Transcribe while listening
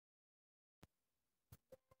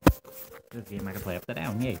This game I can play up to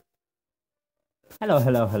down, yay. Hello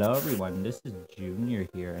everyone. This is Junior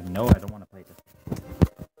here, and no, I don't want to play this.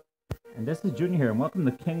 And this is Junior here, and welcome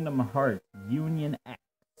to Kingdom Hearts Union X.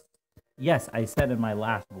 Yes, I said in my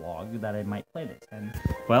last vlog that I might play this, and,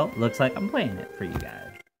 well, looks like I'm playing it for you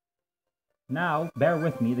guys. Now, bear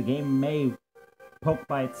with me, the game may poke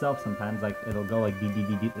by itself sometimes, like, it'll go like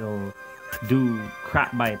it'll do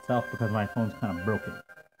crap by itself because my phone's kind of broken.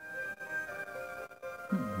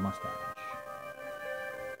 Mustache.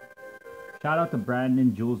 Shout out to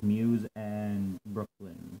Brandon, Jules, Mews, and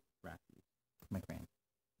Brooklyn Rafuse, my friend.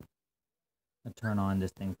 I turn on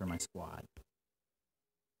this thing for my squad.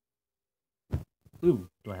 Ooh,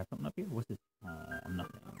 do I have something up here? What's this?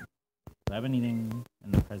 Nothing. Do I have anything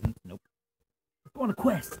in the presents? Nope. Let's go on a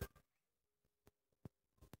quest!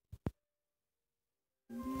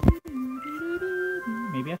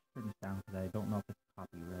 Maybe I should turn this down because I don't know if it's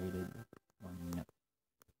copyrighted or no.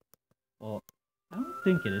 Well, I don't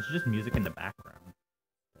think it is. It's just music in the background.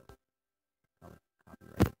 Probably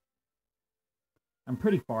copyrighted. I'm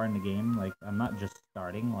pretty far in the game. Like, I'm not just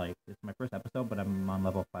starting. Like, it's my first episode, but I'm on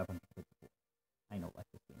level 554. I know, like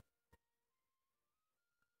this game.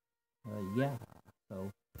 Yeah.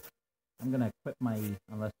 So, I'm gonna equip my,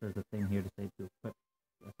 unless there's a thing here to say to equip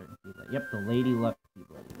a certain keyblade. Yep, the Lady Luck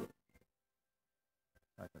keyblade.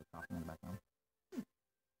 Sorry for the coughing in the background.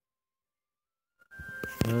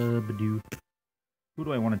 Badoo. Who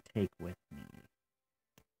do I want to take with me?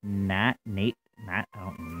 Nate, I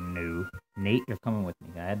don't know. Nate, you're coming with me.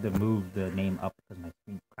 I had to move the name up because my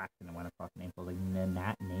screen cracked and I went across the name. So I was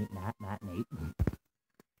like, Nate.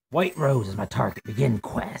 White Rose is my target. Begin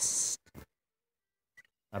quest.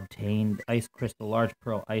 Obtained ice crystal, large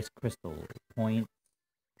pearl ice crystal, point,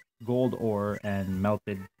 gold ore, and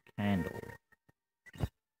melted candle.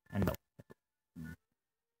 And milk.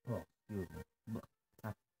 Oh, excuse me.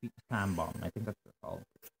 That's time bomb. I think that's what it's called.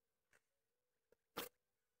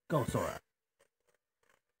 Go, Sora.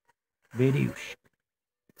 Vidoosh.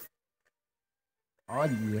 Oh,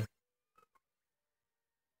 yeah.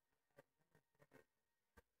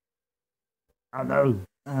 Oh, no.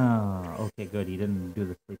 Oh, okay, good. He didn't do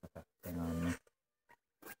the sleep effect thing on me.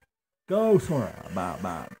 Go, Sora.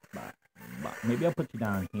 Bah. Maybe I'll put you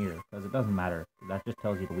down here, because it doesn't matter. That just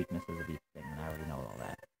tells you the weaknesses of each thing, and I already know all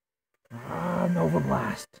that. Ah, Nova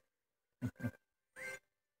Blast.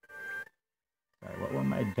 Sorry, what were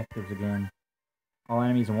my objectives again? All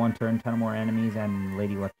enemies in one turn, 10 or more enemies, and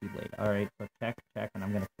Lady Luck Keyblade. Alright, so check, and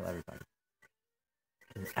I'm gonna kill everybody.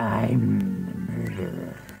 I'm the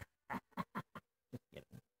murderer. Just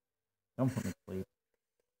kidding. Don't put me to sleep.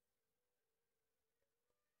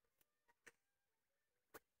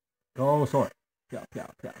 Go, sword. Pia.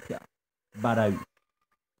 Badoo.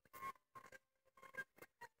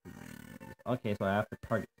 Okay, so I have to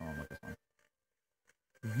target someone with this one.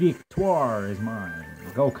 Victoire is mine.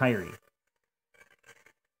 Go, Kyrie.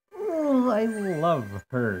 Oh, I love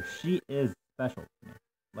her. She is special to me.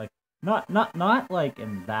 Like, not like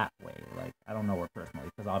in that way. Like, I don't know her personally,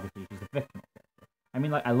 because obviously she's a fictional character. I mean,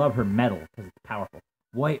 like, I love her metal, because it's powerful.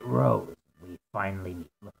 White Rose, we finally meet.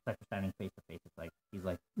 Looks like we're standing face to face. It's like, he's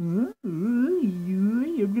like, I'm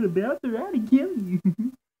gonna bounce around and kill you.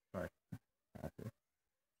 Sorry.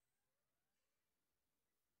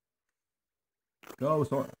 Go,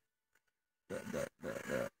 Sora.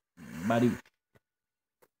 Badoo.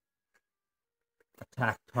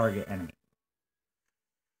 Attack target enemy.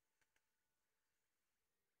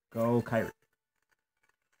 Go, Kyrie.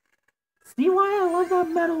 See why I love that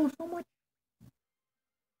metal so much?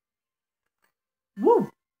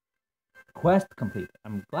 Woo! Quest complete.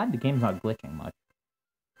 I'm glad the game's not glitching much.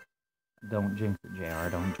 Don't jinx it, JR.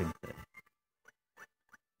 Don't jinx it.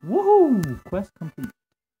 Woohoo! Quest complete.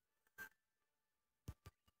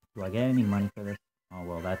 Do I get any money for this? Oh,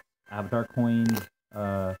 well, that's Avatar coins.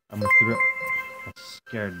 I'm gonna throw... That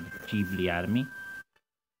scared the Ghibli out of me.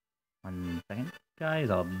 1 second. Guys,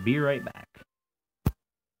 I'll be right back.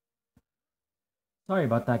 Sorry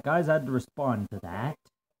about that, guys. I had to respond to that.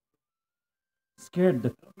 Scared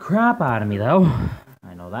the crap out of me, though.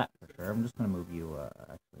 I know that for sure. I'm just gonna move you,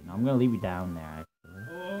 actually. No, I'm gonna leave you down there,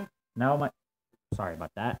 actually. Now my... Sorry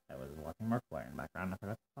about that. I was watching Markiplier in the background. I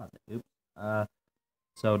forgot to pause it. Oops.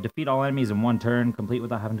 So, defeat all enemies in one turn, complete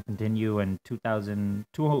without having to continue, and 20,000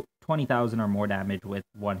 or more damage with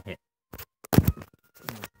one hit.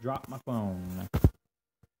 Drop my phone.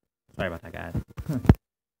 Sorry about that, guys.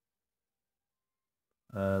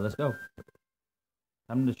 Let's go.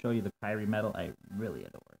 I'm going to show you the Kyrie medal I really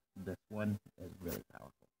adore. This one is really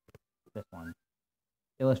powerful. This one.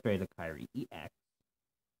 Illustrated Kyrie EX.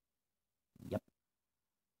 Yep.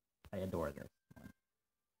 I adore this one.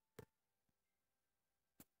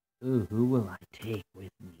 Ooh, who will I take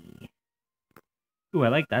with me? Ooh, I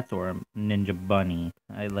like that sort of Ninja Bunny.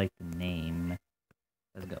 I like the name.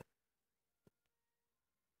 Let's go.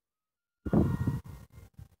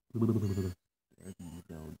 There's me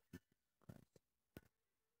go.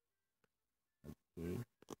 Okay.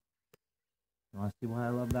 You wanna see why I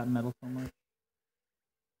love that metal so much?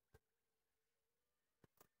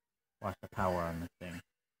 Watch the power on this thing.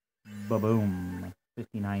 Ba-boom.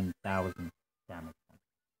 59,000 damage.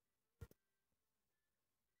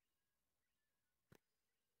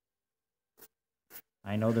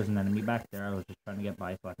 I know there's an enemy back there. I was just trying to get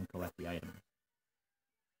by so I can collect the items.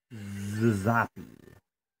 Zappy.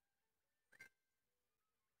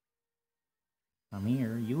 Come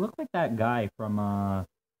here. You look like that guy from I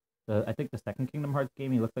think the second Kingdom Hearts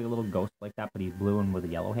game. He looks like a little ghost like that, but he's blue and with a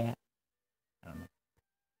yellow hat. I don't know.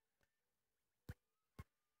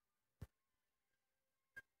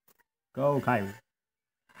 Go, Kyrie.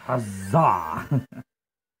 Huzzah!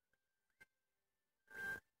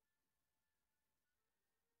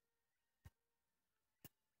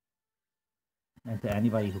 And to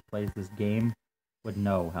anybody who plays this game would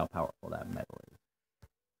know how powerful that metal is.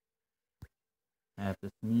 I have to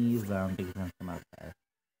sneeze, but I don't think it's gonna come out there.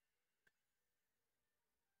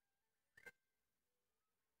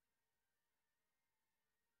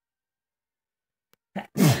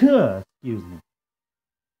 Excuse me.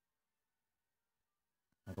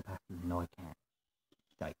 I go past you. No, I can't.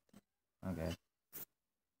 Shite. Okay.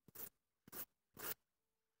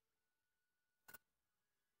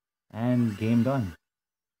 And game done.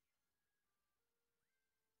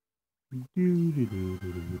 Yay.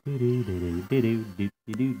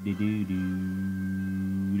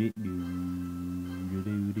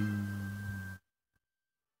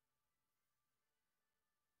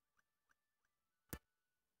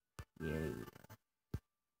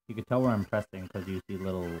 You can tell where I'm pressing because you see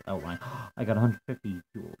little outline. I got 150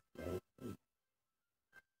 jewels.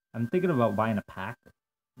 I'm thinking about buying a pack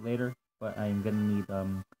later, but I'm gonna need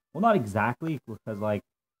well, not exactly, because like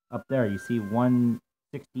up there you see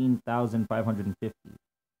 116,550.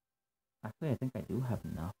 Actually, I think I do have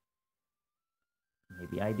enough.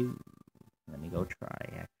 Maybe I do. Let me go try,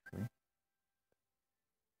 actually.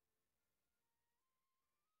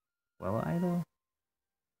 Will I though?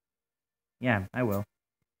 Yeah, I will.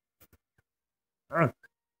 Ugh.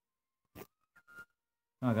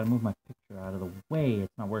 Oh, I gotta move my picture out of the way.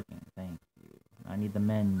 It's not working. Thank you. I need the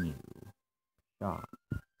menu. Shop.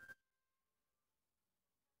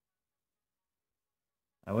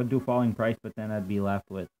 I would do falling price, but then I'd be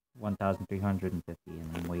left with 1,350,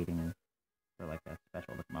 and I'm waiting for like a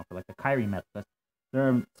special to come out for like the Kyrie medal. There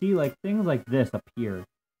are, see, like things like this appear.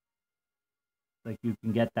 Like you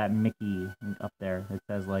can get that Mickey up there. It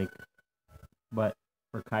says like, but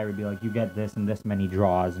for Kyrie, be like you get this and this many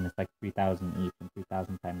draws, and it's like 3,000 each, and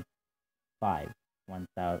 3,000 times 5,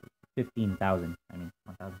 1,000, 15,000. I mean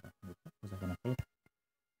 1,000. What was I gonna say?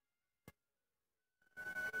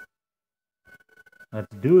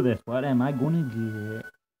 Let's do this. What am I gonna get?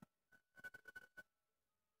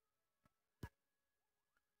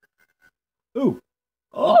 Ooh!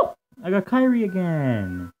 Oh! I got Kyrie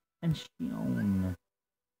again! And Shion.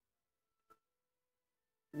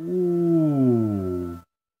 Ooh!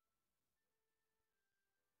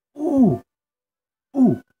 Ooh!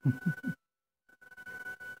 Ooh!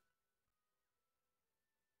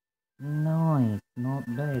 Nice. Not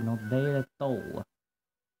bad. Not bad at all.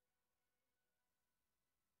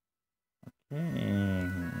 Okay.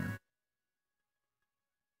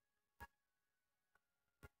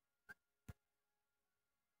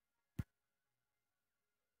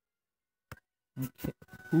 Okay.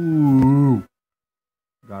 Ooh!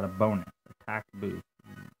 Got a bonus. Attack boost.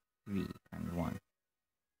 V times 1.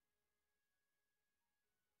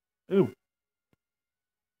 Ooh!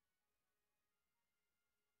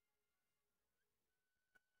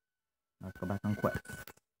 Let's go back on quest.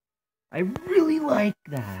 I really like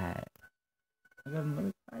that. I got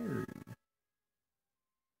another Kyrie.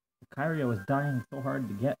 The Kyrie I was dying so hard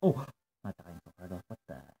to get. Oh! Not dying so hard. What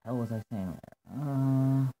the hell was I saying there?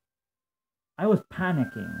 I was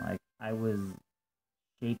panicking. Like, I was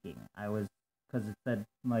shaking. I was, because it said,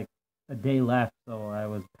 like, a day left, so I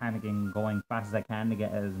was panicking, going fast as I can to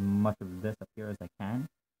get as much of this up here as I can.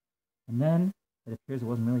 And then it appears it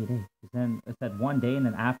wasn't really a day. Because then it said 1 day, and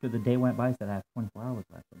then after the day went by, it said I have 24 hours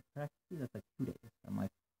left. And actually, that's like 2 days. I'm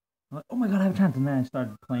like, oh my god, I have a chance. And then I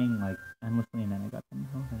started playing, like, endlessly, and then I got the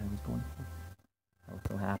hell that I was going for. I was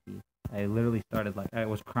so happy. I literally started, like, I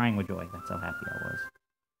was crying with joy. That's how happy I was.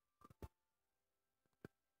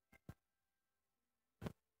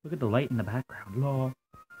 Look at the light in the background. Lord.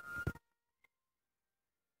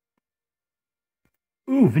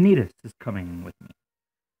 Ooh, Vanitas is coming with me.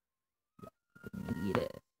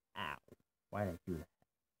 Vanitas. Ow. Why did I do that?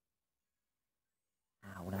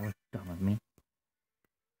 Ow, that was dumb of me.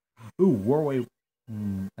 Ooh, Warway.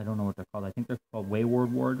 I don't know what they're called. I think they're called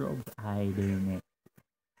Wayward Wardrobes. I don't know.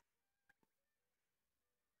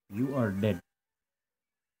 You are dead.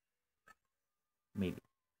 Maybe.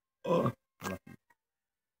 Ugh.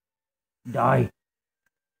 Die.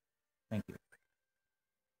 Thank you.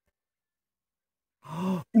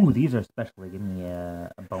 Ooh, these are special. They give me a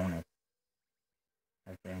bonus.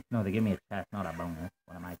 I think. No, they give me a chest, not a bonus.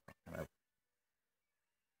 What am I talking about?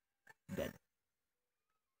 Dead.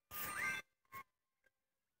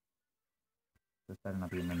 This better not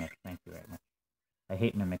be a mimic. Thank you very much. I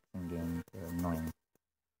hate mimics in games. They're annoying.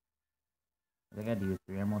 I think I had to use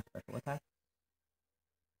 3 or more special attacks.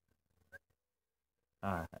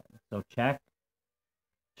 So check.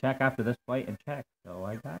 Check after this fight and check. So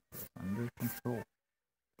I got this under control.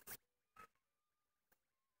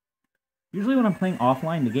 Usually when I'm playing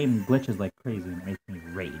offline, the game glitches like crazy and it makes me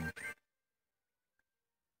rage.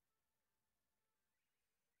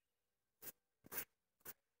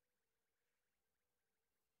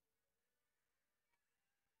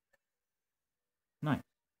 Nice.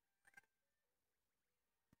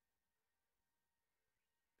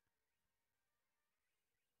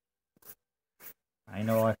 I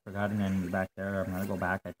know I forgot an enemy back there. I'm gonna go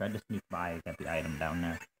back. I tried to sneak by and get the item down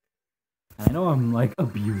there. And I know I'm like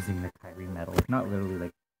abusing the Kyrie metal. It's not literally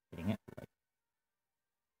like hitting it.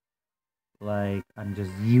 Like I'm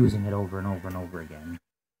just using it over and over and over again.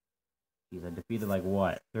 Jeez, I defeated like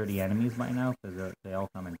what, 30 enemies by now? Because they all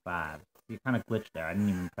come in 5. You kind of glitched there. I didn't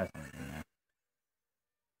even press anything there.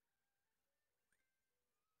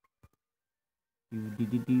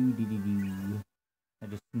 I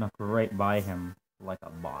just snuck right by him like a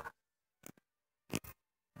boss.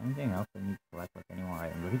 Anything else I need to collect, like any more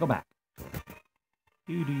items? Let me go back.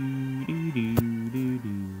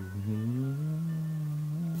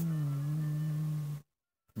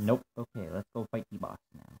 Nope. Okay, let's go fight the boss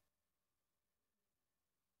now.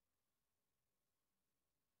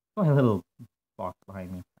 Oh, a little fox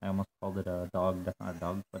behind me. I almost called it a dog. That's not a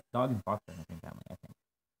dog, but dog and fox are in the same family, I think.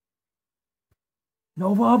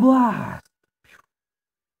 Nova Blast!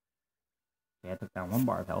 Okay, I took down 1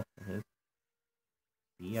 bar of health for his.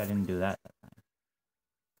 See, I didn't do that time.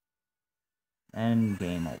 And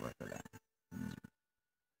game over for them.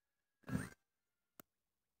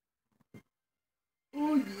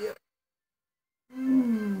 Oh, yeah.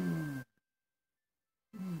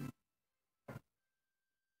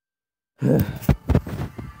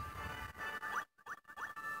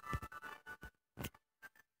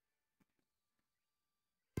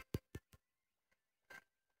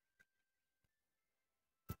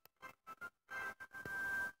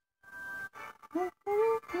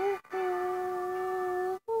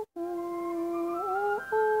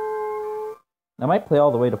 I might play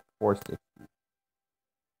all the way to 460.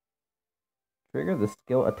 Trigger the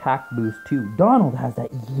skill attack boost too. Donald has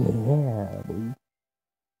that. Yeah, boy.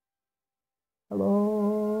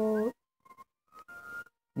 Hello.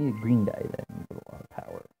 I need a green guy then with a lot of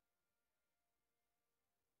power.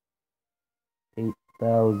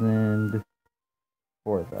 8,000.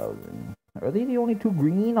 4,000. Are they the only 2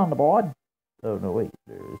 green on the board? Oh no, wait.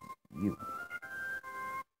 There's you.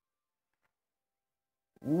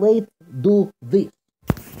 Let's do this.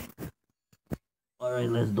 Alright,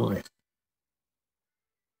 let's do this.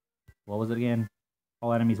 What was it again?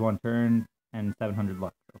 All enemies 1 turn and 700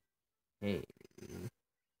 luck. Okay.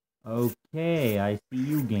 Okay, I see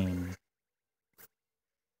you, game.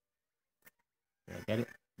 Did I get it?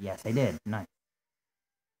 Yes, I did. Nice.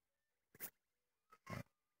 You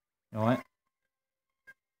know what?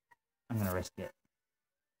 I'm gonna risk it.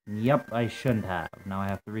 Yep, I shouldn't have. Now I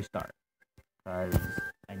have to restart. Because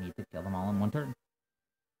I need to kill them all in 1 turn.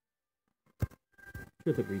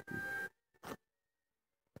 Sure, it's a great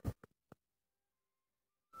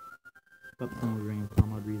but for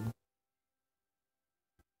some odd reason.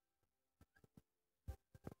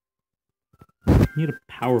 Need a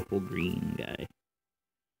powerful green guy.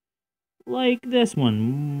 Like this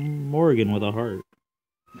one, Morgan with a heart.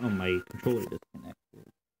 Oh, my controller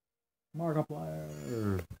disconnected.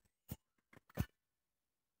 Markiplier.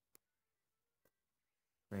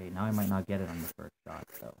 Great, now I might not get it on the first shot,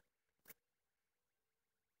 though.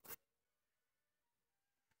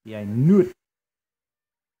 Yeah, I knew it.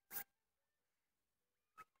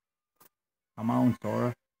 Come on,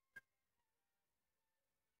 Sora.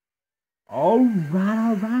 Alright.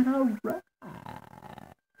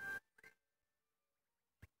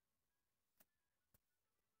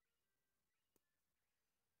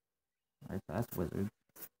 Alright, so that's wizards.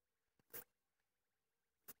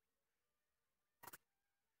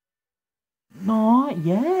 Not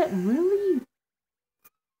yet? Really?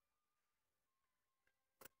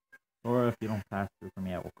 Or if you don't pass through for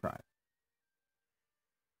me, I will cry.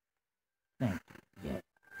 Thank you. Yeah.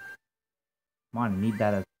 Come on, I need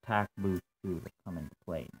that attack boost too to come into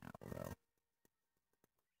play now, though.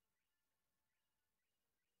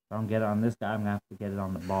 If I don't get it on this guy, I'm gonna have to get it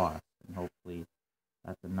on the boss. And hopefully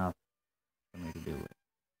that's enough for me to do it.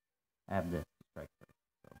 I have this to strike first.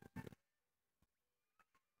 So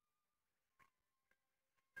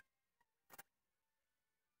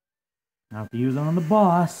I have to use it on the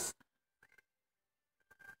boss.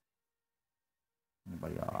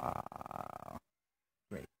 Anybody?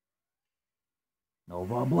 Great.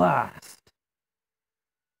 Nova Blast.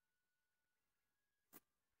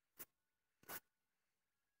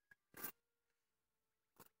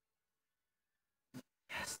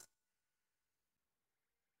 Yes.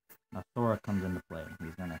 Now Sora comes into play.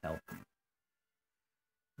 He's gonna help me.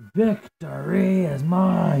 Victory is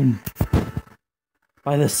mine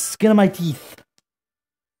by the skin of my teeth.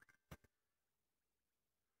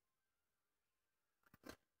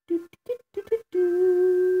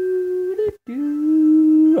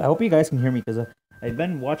 I hope you guys can hear me because I've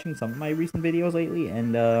been watching some of my recent videos lately,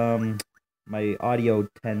 and my audio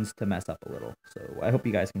tends to mess up a little. So I hope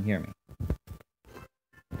you guys can hear me.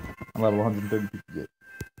 I'm level 130.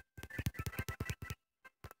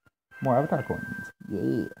 More avatar coins.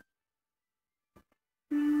 Yeah.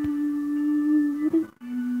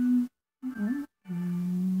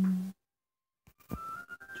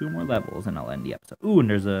 Two more levels and I'll end the episode. Ooh, and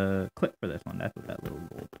there's a clip for this one. That's what that little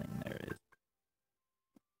gold thing there is.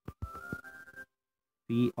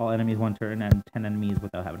 Beat all enemies one turn and 10 enemies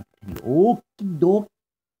without having to continue. Okie doke.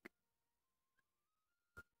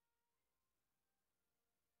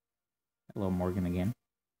 Hello, Morgan again.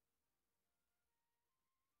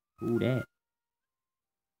 Who that?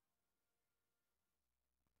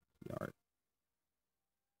 Yard.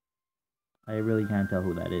 I really can't tell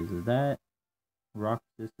who that is. Is that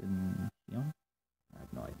Roxas and Shion? I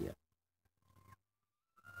have no idea.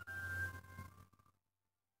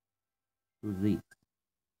 Who's these?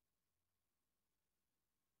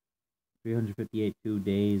 358 2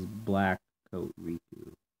 days, black coat,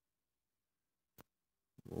 Riku.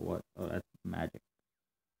 Well, what? Oh, that's magic.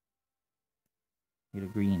 Need a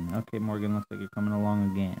green. Okay, Morgan, looks like you're coming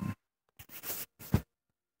along again.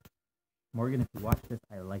 Morgan, if you watch this,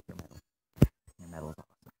 I like your medal. Your medal's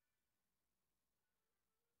awesome.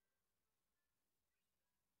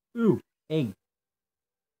 Ooh, egg.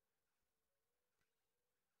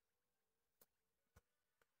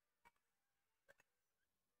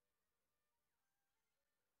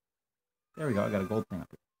 There we go, I got a gold thing up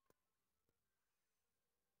here.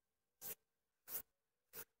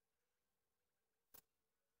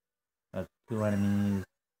 That's 2 enemies.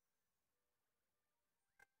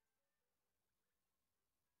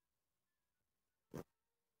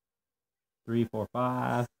 Three, four,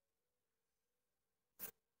 five.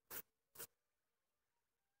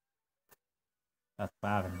 That's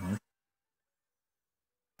 5 enemies.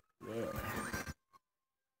 Yeah.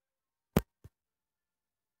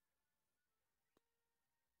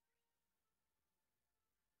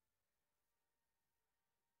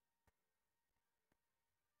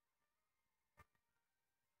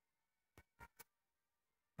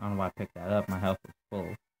 I don't know why I picked that up. My house was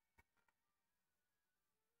full.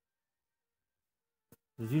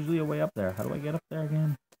 There's usually a way up there. How do I get up there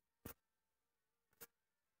again?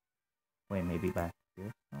 Wait, maybe back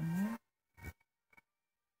here somewhere?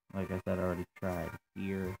 Like I said, I already tried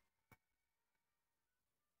here.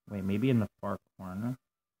 Wait, maybe in the far corner?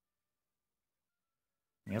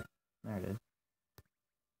 Yep, there it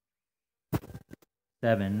is.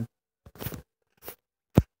 7.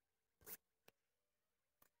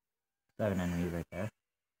 7 enemies right there.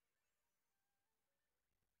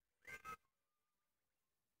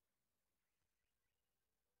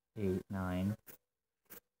 8, 9.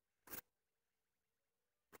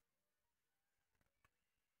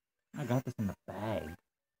 I got this in the bag.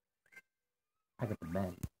 I got the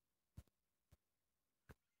bag.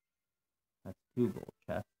 That's 2 gold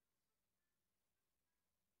chests.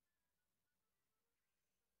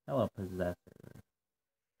 Hello, Possessor.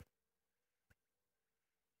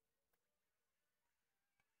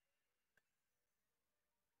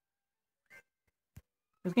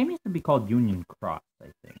 This game used to be called Union Cross,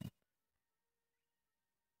 I think.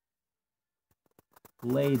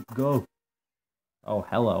 Let's go. Oh,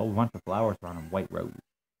 hello. A bunch of flowers on a white rose.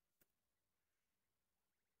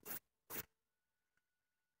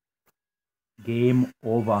 Game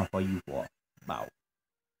over for you four. Wow.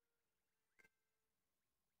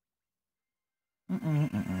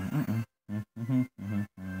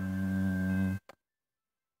 Mm-hmm.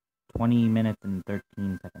 20 minutes and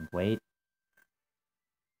 13 seconds. Wait.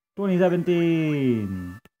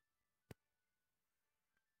 2017.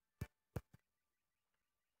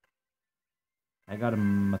 I got a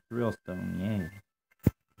mithril stone.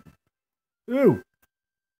 Yay. Ooh.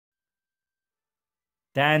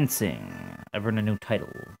 Dancing. I've earned a new title.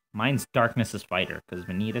 Mine's Darkness is Fighter, because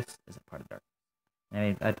Vanitas is a part of Dark.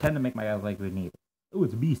 I tend to make my guys like Vanitas. Oh,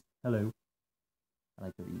 it's a beast. Hello. I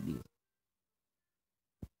like to read these.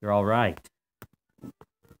 You're all right.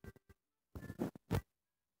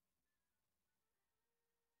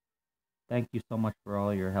 Thank you so much for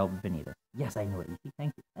all your help, Vanitas. Yes, I know it.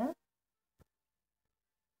 Thank you.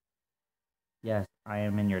 Yes, I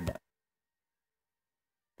am in your debt.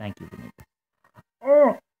 Thank you, Vanitas.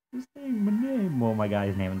 Oh, he's saying my name. Well, my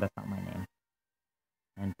guy's name, and that's not my name.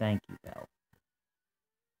 And thank you, Belle.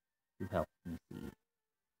 You helped me see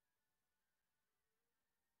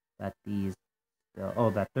that these still.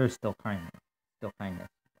 Oh, that there's still kindness. Still kindness.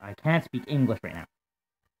 I can't speak English right now.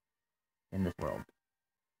 In this world.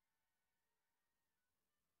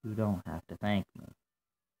 You don't have to thank me.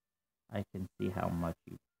 I can see how much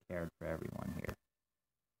you cared for everyone here.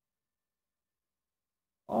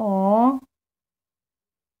 Aww.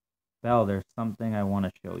 Belle, there's something I want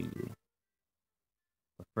to show you.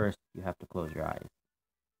 But first, you have to close your eyes.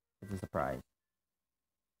 It's a surprise.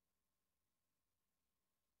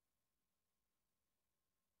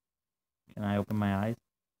 Can I open my eyes?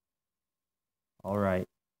 Alright.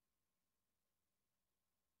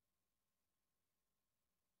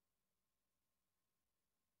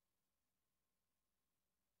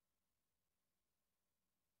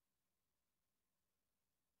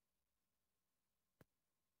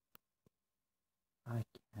 I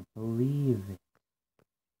can't believe it.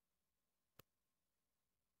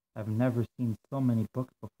 I've never seen so many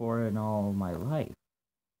books before in all my life.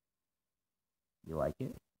 You like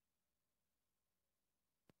it?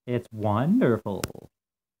 It's wonderful.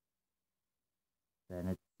 Then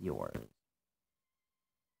it's yours.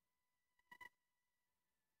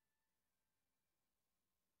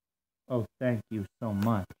 Oh, thank you so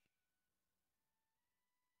much.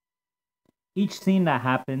 Each scene that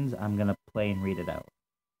happens, I'm gonna play and read it out.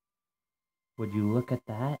 Would you look at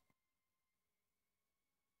that?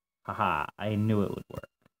 Haha, I knew it would work.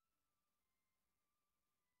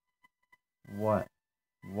 What?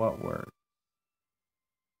 What worked?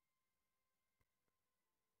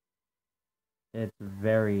 It's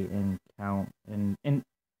very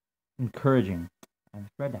encouraging. I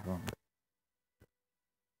read that wrong.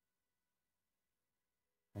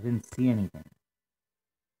 I didn't see anything.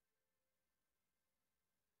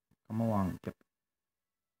 Come along, Chip.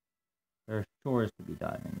 There's chores to be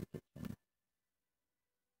done in the kitchen.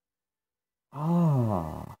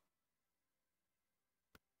 Ah.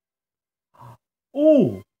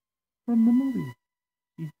 Oh! From the movie.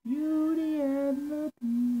 She's Beauty and the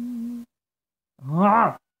Beast.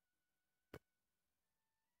 Ah!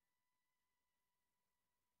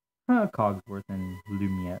 Cogsworth and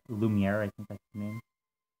Lumiere, I think that's the name.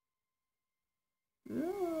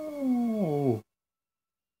 Oh!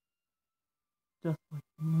 Just like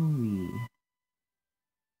the movie.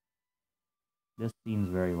 This scene's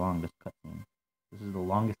very long, this cutscene. This is the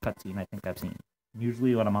longest cutscene I think I've seen.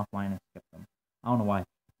 Usually when I'm offline, I skip them. I don't know why.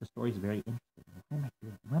 The story's very interesting. What am I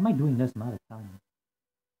doing? Why am I doing this? I'm out of time.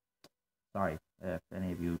 Sorry if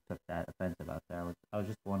any of you took that offense about that. I was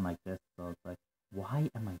just going like this, so it's like, why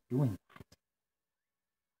am I doing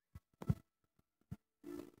that?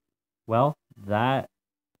 Well, that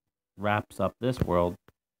wraps up this world.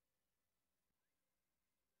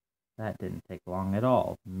 That didn't take long at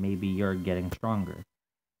all. Maybe you're getting stronger.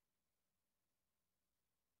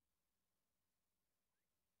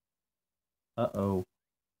 Uh-oh.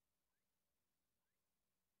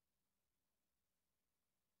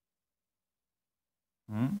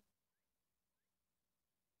 Hmm?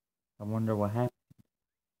 I wonder what happened.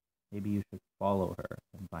 Maybe you should follow her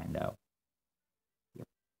and find out. Yep.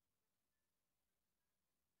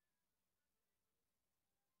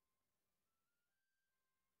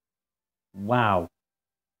 Wow.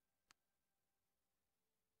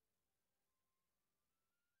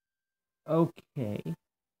 Okay.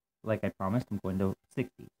 Like I promised, I'm going to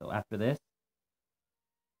 60. So after this,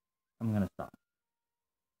 I'm going to stop.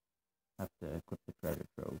 I have to equip the treasure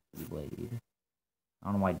trove for the blade. I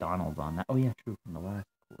don't know why Donald's on that. Oh yeah, true, from the last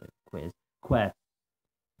quiz. Quest.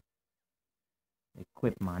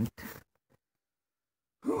 Equipment.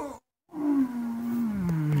 I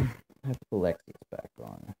have to put Lexius back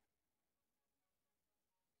on.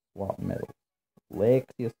 Swap metal.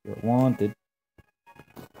 Lexius, you're wanted.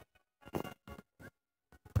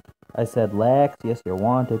 I said, Lex, yes, you're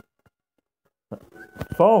wanted.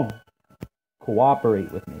 Phone.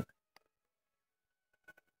 Cooperate with me.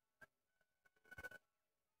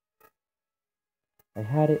 I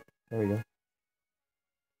had it. There we go.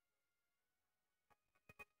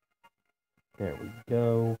 There we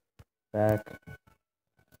go. Back.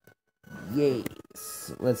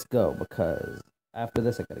 Yes. Let's go, because after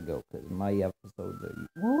this I gotta go, because my episodes are...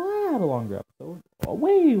 Well, I had a longer episode.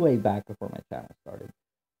 Way, way back before my channel started.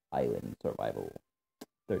 Island Survival.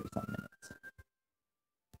 30-something minutes.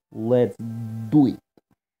 Let's do it.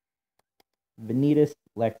 Vanitas,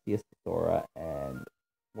 Lexius, Sora, and...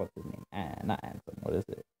 What's his name? Not Ansem. What is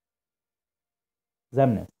it?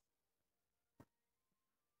 Zemnis.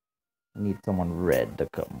 I need someone red to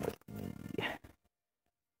come with me.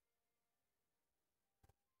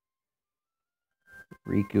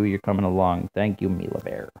 Riku, you're coming along. Thank you, Mila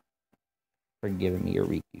Bear, for giving me your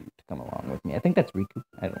Riku to come along with me. I think that's Riku.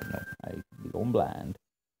 I don't know. I could be going blind.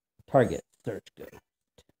 Target. Search go.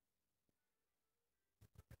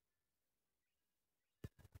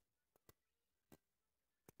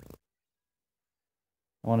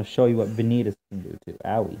 I want to show you what Vanitas can do too.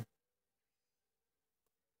 Owie.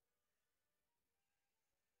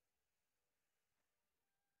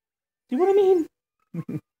 See what I mean?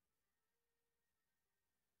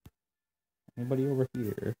 Anybody over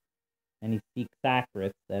here? Any seek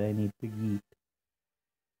sacrifice that I need to eat?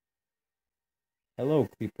 Hello,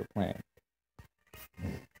 creeper plant.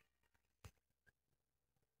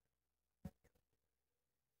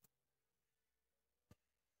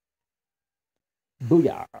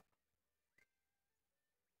 Booyah!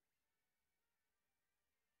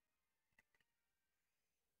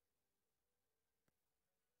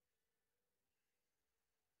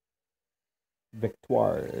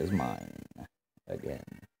 Victoire is mine. Again.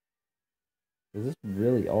 Is this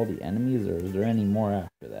really all the enemies, or is there any more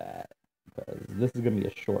after that? Because this is going to be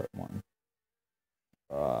a short one.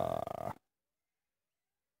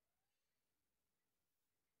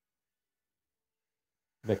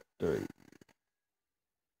 Victory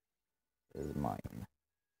is mine.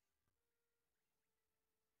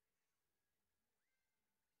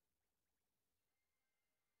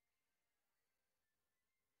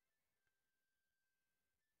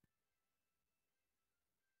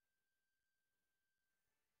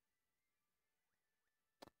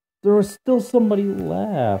 There was still somebody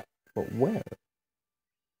left, but where?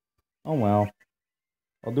 Oh well.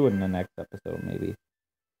 I'll do it in the next episode, maybe.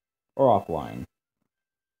 Or offline.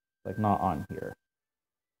 Like, not on here.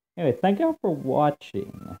 Anyway, thank you all for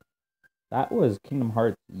watching. That was Kingdom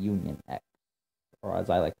Hearts Union X. Or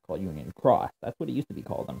as I like to call Union Cross. That's what it used to be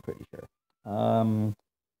called, I'm pretty sure.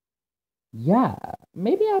 Yeah.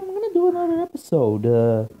 Maybe I'm gonna do another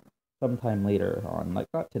episode, sometime later on. Like,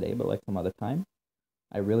 not today, but like some other time.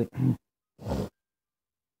 I really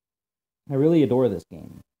adore this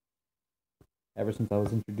game. Ever since I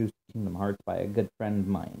was introduced to Kingdom Hearts by a good friend of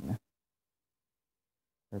mine.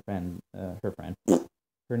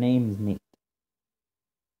 Her name's Nate.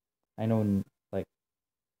 I know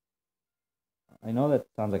that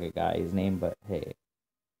sounds like a guy's name, but hey, it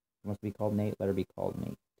must be called Nate. Let her be called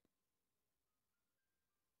Nate.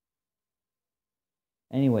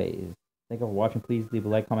 Anyways, thank you for watching. Please leave a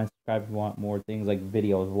like, comment, subscribe if you want more things like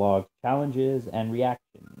videos, vlogs, challenges, and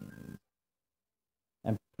reactions.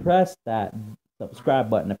 And press that subscribe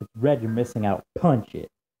button. If it's red, you're missing out. Punch it.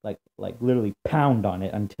 Like literally pound on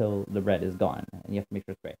it until the red is gone. And you have to make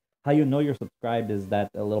sure it's gray. How you know you're subscribed is that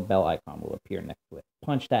a little bell icon will appear next to it.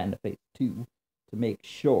 Punch that in the face too to make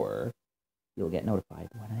sure you'll get notified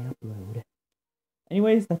when I upload.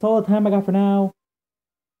 Anyways, that's all the time I got for now.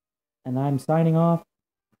 And I'm signing off.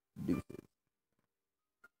 Deuces.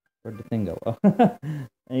 Where'd the thing go?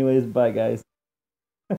 Anyways, bye guys.